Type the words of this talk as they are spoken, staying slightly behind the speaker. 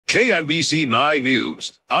KMBC 9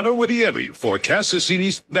 News, unwittingly for Kansas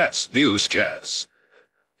City's best newscasts.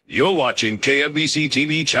 You're watching KMBC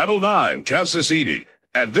TV Channel 9, Kansas City,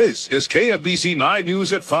 and this is KMBC 9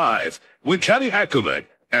 News at 5 with Kenny Ackerman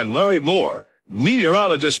and Larry Moore,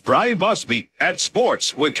 meteorologist Brian Busby, and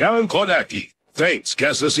sports with Karen Kornacki. Thanks,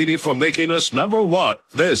 Kansas City, for making us number one.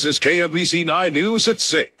 This is KMBC 9 News at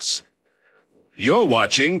 6. You're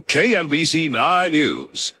watching KMBC 9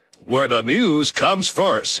 News, where the news comes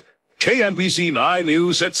first. KMBC 9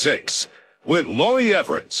 News at 6, with Lori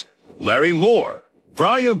Everett, Larry Moore,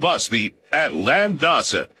 Brian Busby, and Len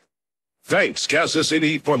Dawson. Thanks, Kansas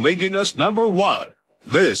City, for making us number one.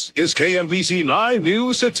 This is KMBC 9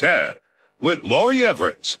 News at 10, with Lori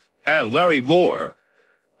Everett and Larry Moore.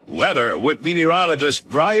 Weather with meteorologist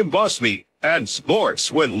Brian Busby, and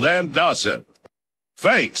sports with Len Dawson.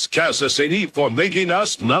 Thanks, Kansas City, for making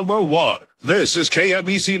us number one. This is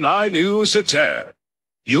KMBC 9 News at 10.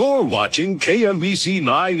 You're watching KMBC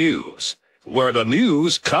 9 News, where the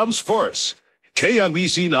news comes first.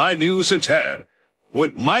 KMBC 9 News at 10,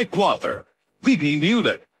 with Mike Walker, Phoebe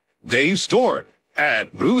Newton, Dave Stewart,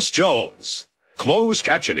 and Bruce Jones. Closed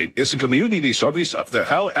captioning is a community service of the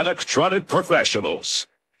health electronic professionals.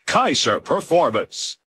 Kaiser Performance.